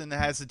story, something that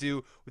has to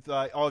do with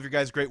all of your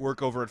guys' great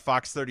work over at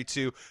Fox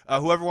 32.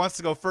 Whoever wants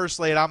to go first,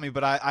 lay it on me,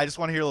 but I just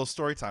want to hear a little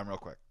story time real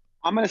quick.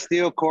 I'm going to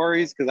steal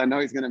Corey's because I know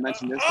he's going to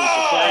mention this one.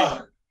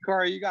 So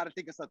Corey, you got to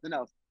think of something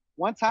else.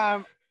 One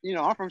time, you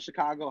know, I'm from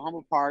Chicago,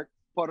 Humboldt Park,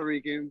 Puerto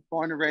Rican,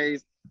 born and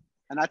raised,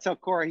 and I tell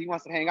Corey he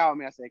wants to hang out with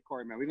me. I say,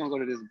 Corey, man, we're going to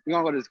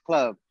go to this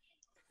club,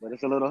 but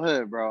it's a little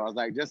hood, bro. I was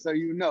like, just so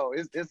you know,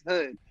 it's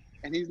hood.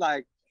 And he's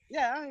like,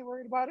 yeah, I ain't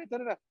worried about it.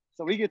 Da-da-da.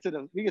 So we get to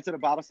the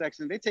bottle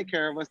section. They take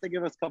care of us. They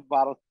give us a couple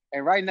bottles,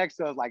 and right next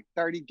to us, like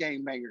 30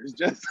 game bangers,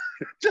 just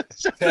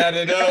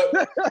tatted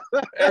up,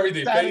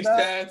 everything, face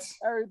tats,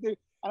 everything.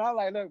 And I'm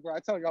like, look, bro,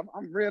 I told you,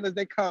 I'm real as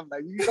they come.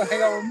 Like, you gonna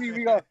hang out with me,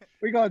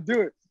 we gonna do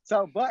it.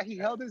 So, but he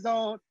held his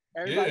own.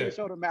 Everybody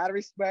showed a mad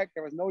respect.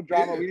 There was no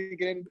drama. We didn't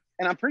get in,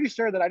 and I'm pretty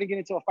sure that I didn't get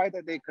into a fight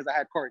that day because I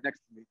had Corey next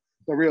to me.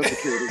 The real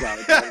security guy.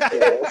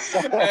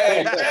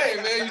 Hey,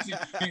 man,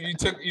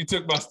 you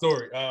took my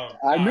story.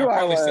 I knew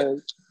I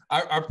was.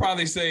 I'd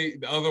probably say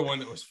the other one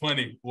that was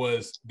funny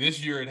was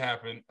this year it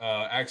happened.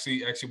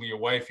 Actually, when your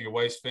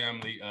wife's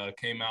family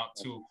came out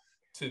to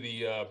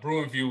the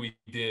Brew and View we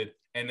did,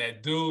 and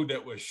that dude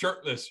that was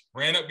shirtless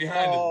ran up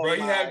behind us, bro.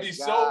 He had me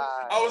so.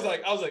 I was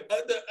like,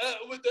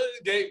 with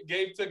the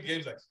Gabe took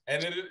Gabe's like,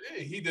 and then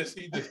he just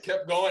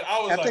kept going.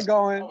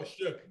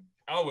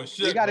 I was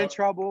shook. We got in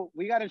trouble.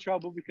 We got in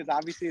trouble because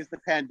obviously it's the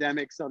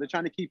pandemic, so they're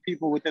trying to keep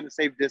people within a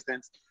safe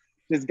distance.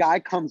 This guy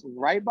comes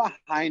right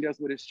behind us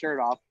with his shirt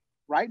off,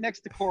 right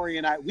next to Corey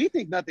and I. We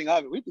think nothing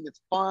of it. We think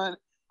it's fun.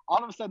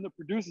 All of a sudden, the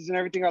producers and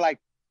everything are like,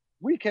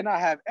 we cannot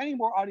have any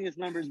more audience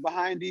members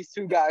behind these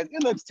two guys.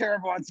 It looks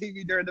terrible on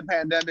TV during the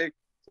pandemic.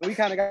 So we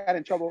kind of got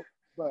in trouble.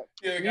 But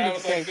yeah, the guy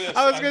was like this.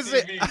 I was gonna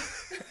say,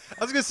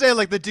 was gonna say,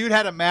 like, the dude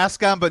had a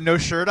mask on but no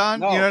shirt on.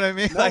 No, you know what I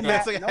mean? no Like,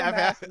 mask, that's like no a half.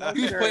 mask, no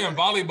He was shirt. playing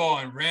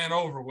volleyball and ran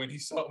over when he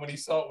saw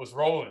it was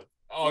rolling.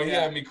 Oh, he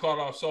Yeah. had me caught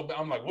off so bad.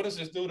 I'm like, what is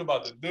this dude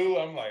about to do?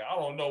 I'm like, I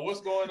don't know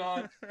what's going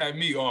on. Had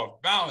me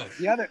off balance.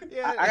 The other,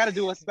 Yeah. I got to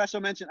do a special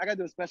mention. I got to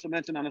do a special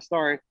mention on a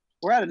story.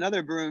 We're at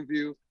another brewing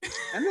view,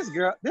 and this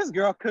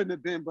girl couldn't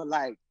have been, but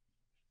like,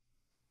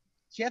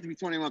 she had to be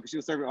 21 because she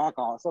was serving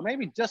alcohol. So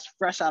maybe just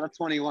fresh out of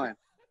 21.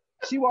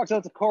 She walks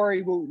up to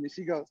Corey Wooten and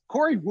she goes,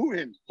 Corey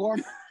Wooten,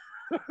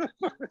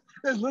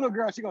 this little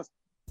girl. She goes,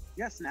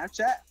 "Yeah,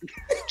 Snapchat."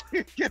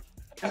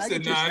 I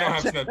said, "No, I don't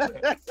have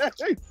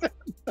Snapchat."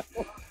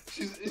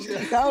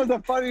 That was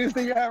the funniest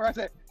thing ever. I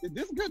said, did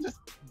this girl just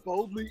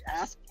boldly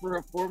ask for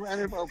a former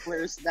NFL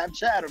player's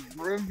Snapchat of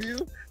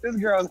Broomview? This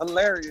girl is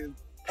hilarious.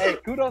 Hey,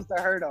 kudos to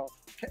her though.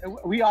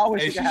 We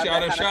always Hey, she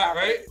shot a shot,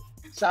 right?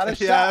 Shot a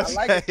Yeah, shot. I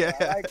like it. yeah.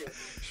 I like it.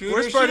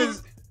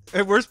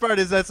 Worst part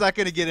is that's not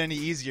going to get any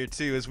easier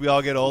too. As we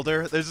all get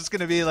older, there's just going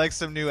to be like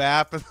some new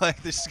app, and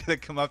like they're just going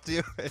to come up to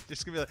you. It's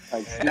just going to be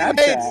like, hey,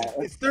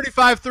 Snapchat. it's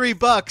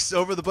 $35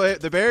 over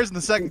the Bears in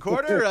the second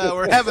quarter.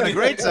 We're having a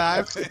great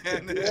time.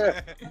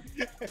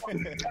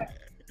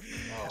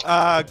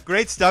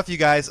 Great stuff, you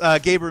guys.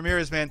 Gabe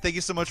Ramirez, man, thank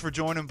you so much for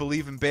joining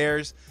Believe in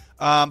Bears.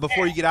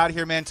 Before you get out of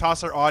here, man,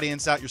 toss our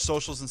audience out your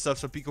socials and stuff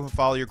so people can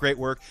follow your great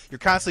work. You're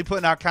constantly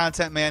putting out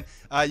content, man.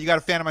 You got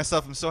a fan of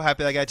myself. I'm so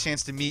happy that I got a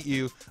chance to meet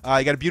you. You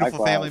got a beautiful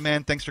Likewise. family,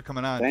 man. Thanks for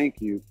coming on.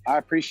 Thank you. I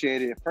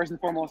appreciate it. First and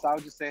foremost, I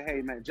would just say,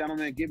 hey, man,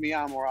 gentlemen, get me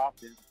on more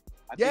often.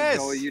 I Yes.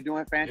 think, Joey, you're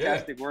doing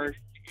fantastic work.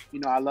 You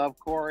know, I love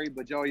Corey,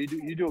 but Joey,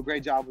 you do a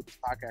great job with this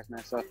podcast,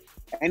 man. So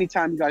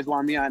anytime you guys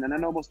want me on, and I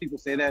know most people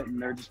say that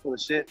and they're just full of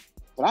shit,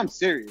 but I'm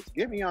serious.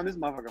 Get me on this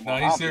motherfucker. No,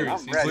 he's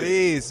serious. I'm ready.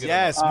 Please,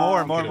 yes,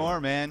 more,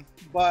 man.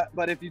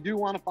 But if you do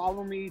want to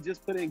follow me,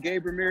 just put in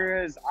Gabe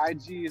Ramirez.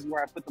 IG is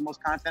where I put the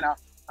most content out.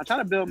 I'm trying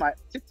to build my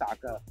TikTok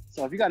up.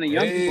 So if you got any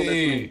young people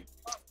listening,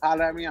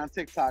 holler at me on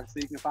TikTok so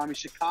you can find me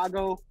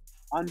Chicago_Gabe.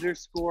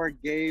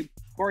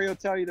 Corey will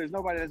tell you there's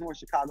nobody that's more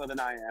Chicago than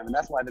I am, and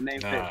that's why the name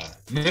fits.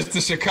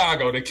 Mr.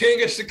 Chicago, the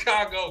king of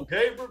Chicago,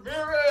 Gabe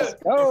Ramirez. Let's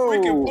go. The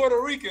freaking Puerto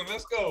Rican.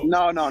 Let's go.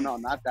 No,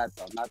 not that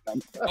though. Not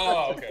that.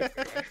 Oh, okay.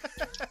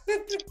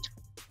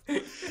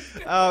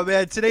 Oh,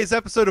 man, today's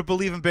episode of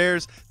Believe in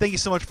Bears. Thank you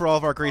so much for all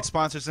of our great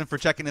sponsors and for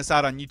checking us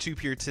out on YouTube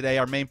here today.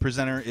 Our main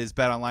presenter is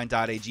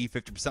betonline.ag.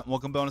 50%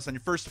 welcome bonus on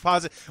your first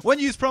deposit when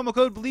you use promo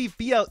code BELIEVE,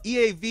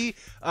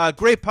 BLEAV.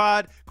 Great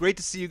pod. Great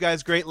to see you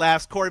guys. Great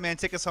laughs. Corey, man,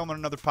 take us home on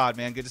another pod,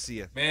 man. Good to see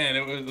you. Man,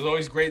 it was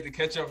always great to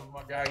catch up with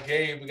my guy,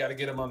 Gabe. We got to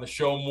get him on the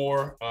show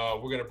more.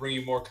 We're going to bring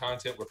you more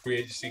content with free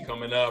agency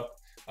coming up.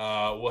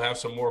 We'll have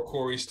some more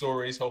Corey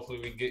stories. Hopefully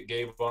we can get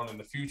Gabe on in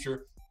the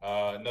future.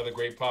 Another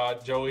great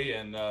pod, Joey,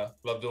 and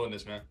love doing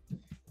this, man.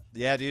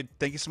 Yeah, dude.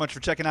 Thank you so much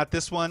for checking out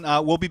this one.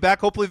 We'll be back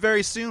hopefully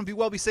very soon. Be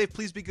well, be safe.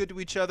 Please be good to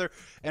each other.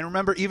 And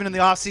remember, even in the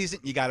off season,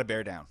 you got to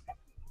bear down.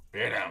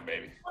 Bear down,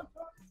 baby.